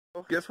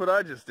Well, guess what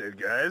I just did,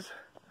 guys?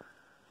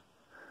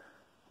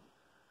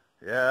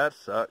 Yeah, that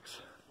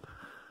sucks.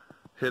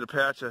 Hit a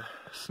patch of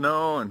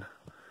snow and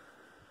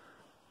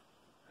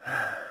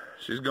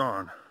she's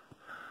gone.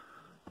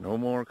 No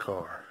more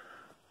car.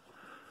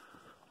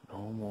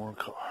 No more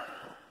car.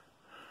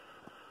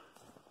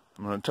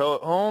 I'm gonna tow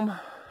it home,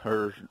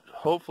 or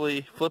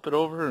hopefully flip it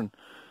over and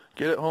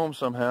get it home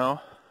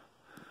somehow.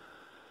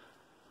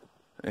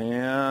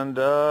 And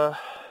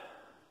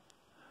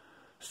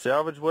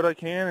salvage what I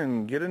can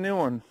and get a new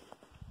one.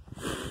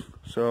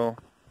 So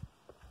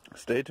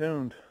stay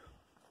tuned.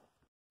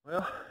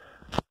 Well,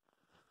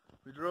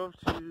 we drove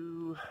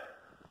to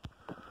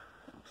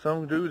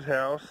some dude's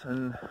house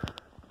and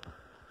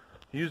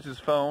used his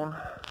phone.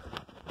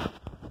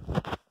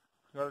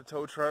 Got a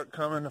tow truck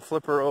coming to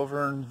flip her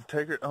over and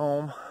take it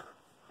home.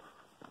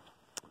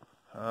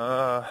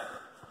 About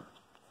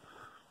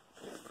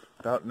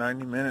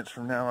 90 minutes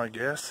from now, I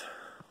guess.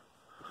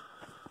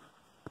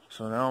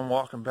 So now I'm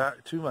walking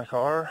back to my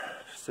car,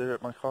 sit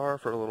at my car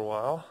for a little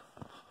while.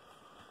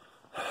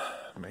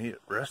 May it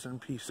rest in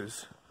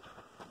pieces.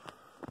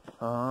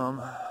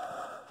 What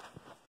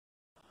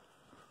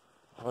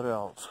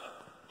else?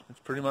 It's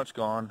pretty much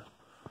gone.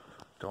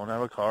 Don't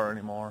have a car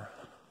anymore.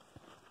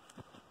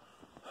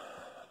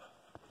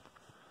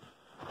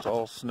 It's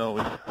all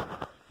snowy.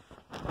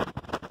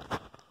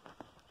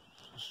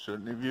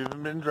 Shouldn't have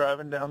even been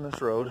driving down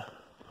this road.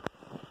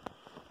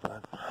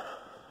 But,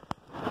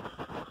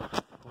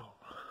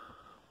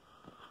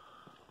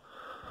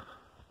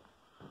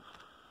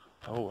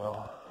 oh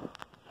well.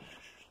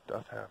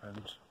 Stuff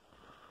happens.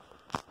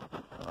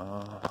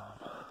 I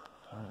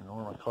don't know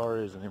where my car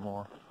is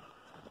anymore.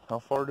 How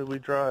far did we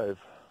drive?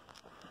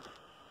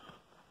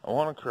 I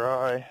want to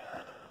cry.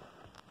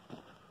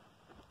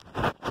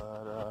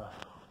 But,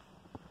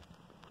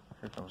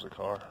 here comes the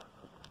car.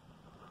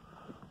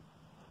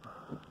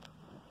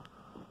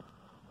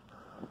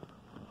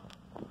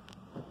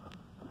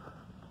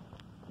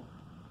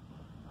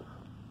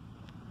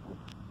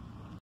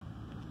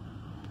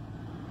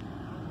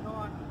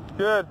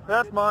 Good.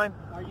 That's mine.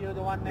 Are you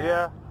the one there?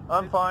 Yeah,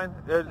 I'm fine.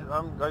 I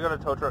got a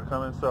tow truck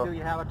coming, so. Do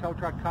you have a tow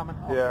truck coming?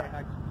 Okay, Yeah.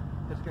 I'm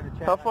just gonna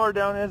check. How far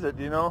down is it?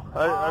 Do you know?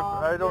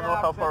 I don't know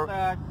how far.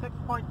 It's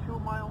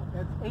 6.2 miles.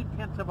 It's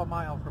 0.8 of a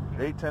mile from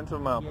here. 0.8 of a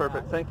mile. Yeah,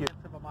 Perfect. Thank you.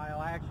 0.8 of a mile.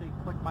 I actually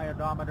put my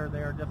odometer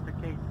there just in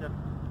case.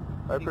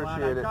 I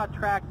appreciate it. I saw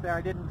tracks there.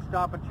 I didn't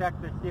stop and check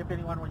to see if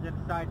anyone was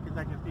inside because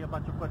I could see a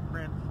bunch of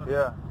footprints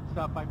and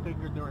stuff. I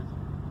figured there was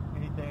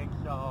anything.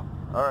 So. All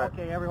right.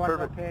 Okay, everyone's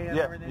Perfect. okay. And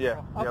Yeah. everything? Yeah.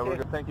 Okay. Yeah. We're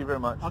good. Thank you very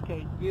much.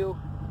 Okay. You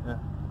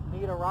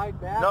need a ride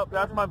back? Nope.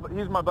 That's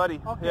he's my buddy.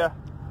 Okay. Yeah.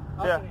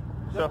 Okay. Yeah.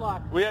 Good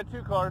luck. We had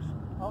 2 cars.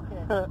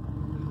 Okay.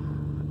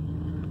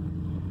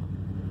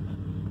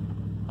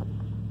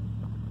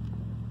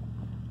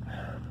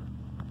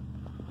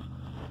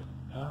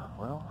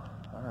 Well,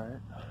 all right.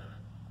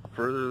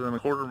 Further than a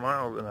quarter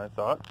mile than I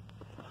thought.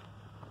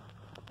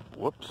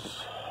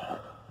 Whoops.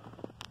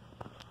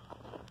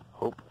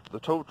 Hope the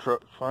tow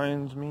truck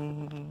finds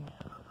me.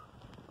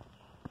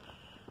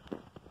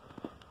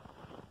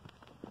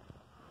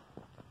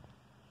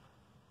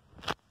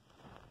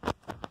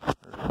 There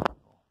we go.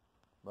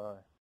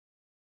 Bye.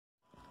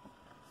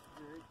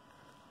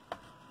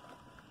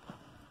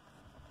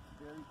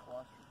 Very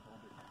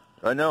claustrophobic.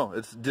 I know,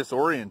 it's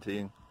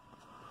disorienting.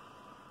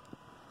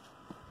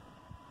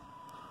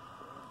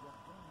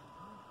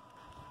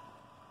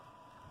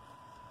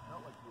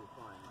 Felt like you were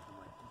fine. I'm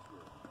like, this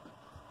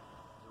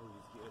was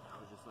good. I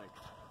was just like,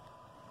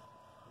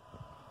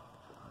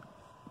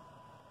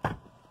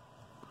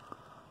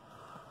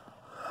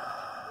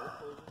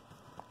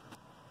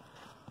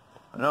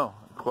 I know,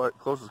 quite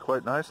closes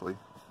quite nicely.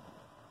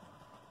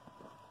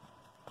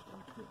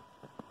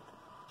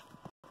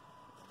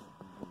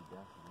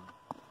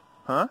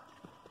 Huh?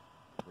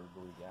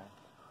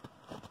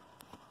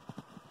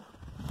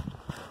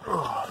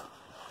 Ugh.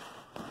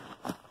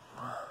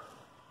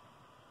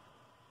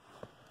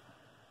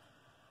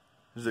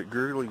 Is it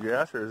gurgly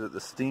gas or is it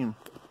the steam?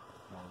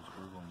 No, it's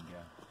gurgling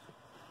gas.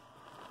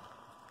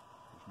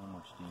 There's no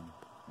more steam.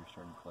 You're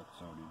starting to collect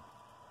snow,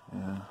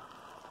 dude. Yeah.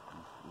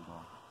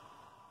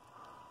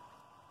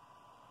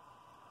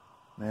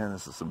 Man,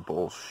 this is some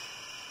bullshit.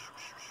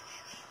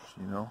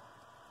 You know?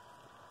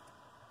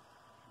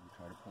 Should we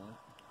try to pull it?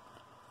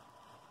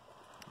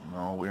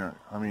 No, we aren't.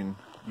 I mean,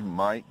 you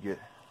might get.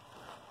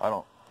 I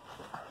don't.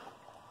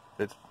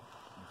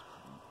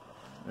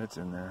 It's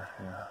in there.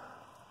 Yeah.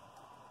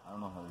 I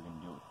don't know how they're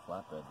gonna do it with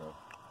flatbed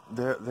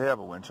though. They have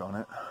a winch on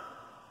it.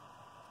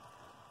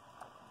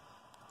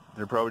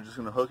 They're probably just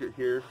gonna hook it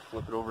here,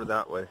 flip it over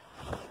that way.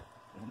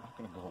 They're not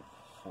gonna go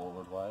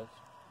forward wise.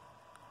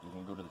 They're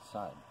gonna go to the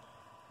side.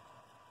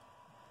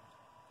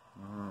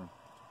 Mm.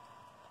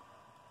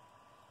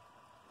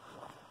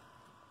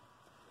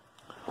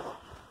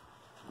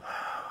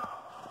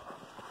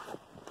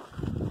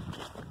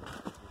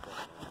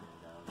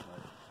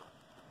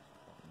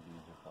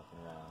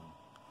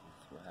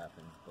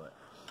 But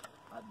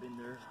I've been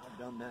there, I've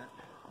done that.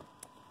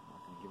 I'm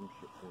not gonna give them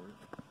shit for it.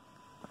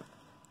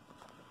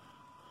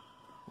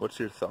 What's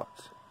your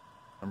thoughts?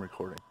 I'm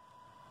recording.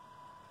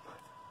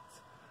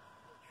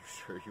 You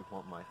sure you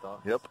want my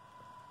thoughts? Yep.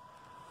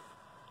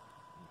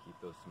 I'll keep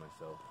those to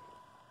myself.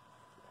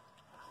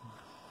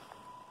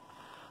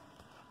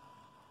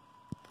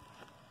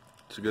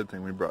 It's a good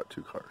thing we brought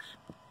 2 cars.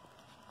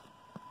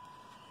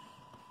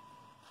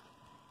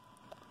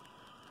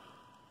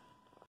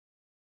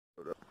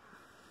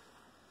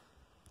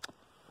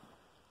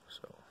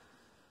 So,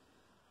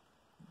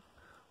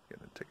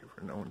 getting a ticket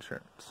for no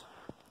insurance.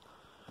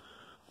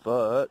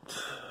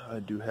 But I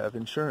do have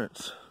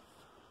insurance.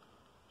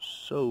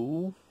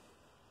 So,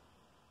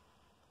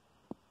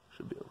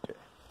 should be okay.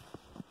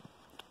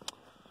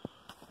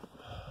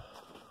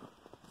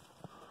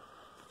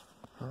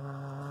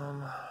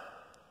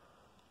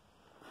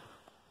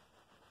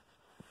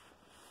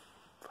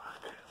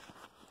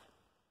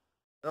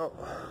 No,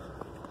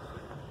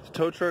 the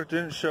tow truck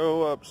didn't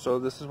show up, so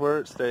this is where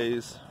it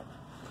stays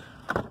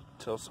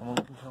until someone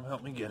can come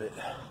help me get it.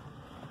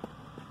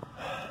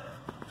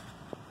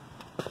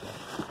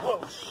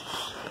 Whoa!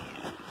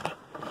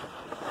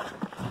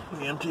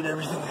 We emptied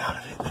everything out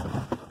of it,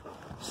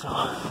 so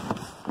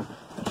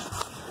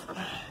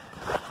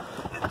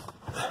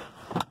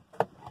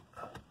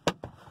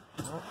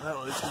well, that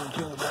light's gonna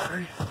kill the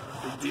battery.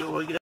 Big deal,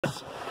 I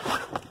guess.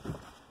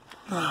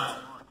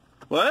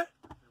 What?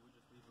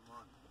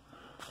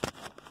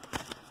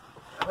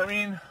 I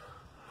mean,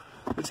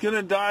 it's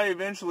gonna die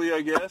eventually, I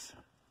guess.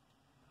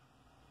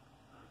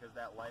 Because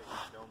that light was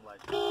dome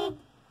light.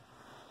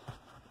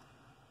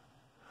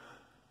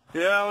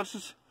 Yeah, let's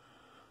just...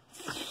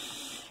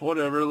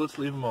 whatever, let's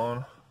leave them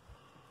on.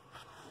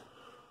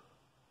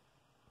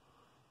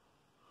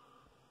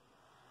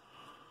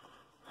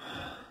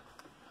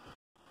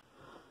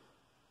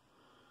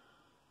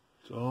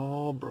 It's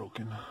all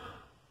broken.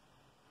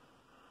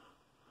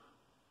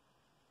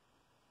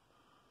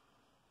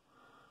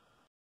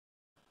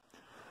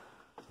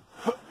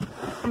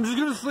 I'm just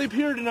gonna sleep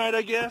here tonight,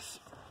 I guess.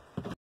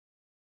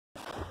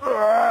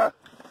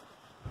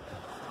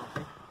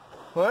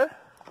 What?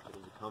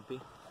 Is it comfy?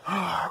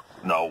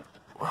 No.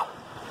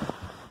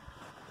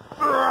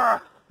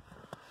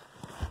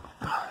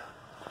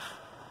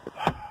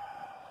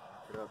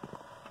 Get up.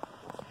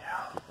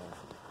 Yeah.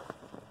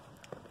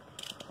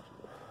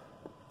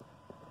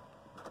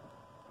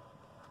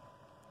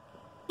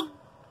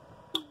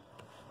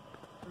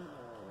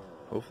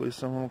 Hopefully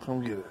someone will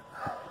come get it.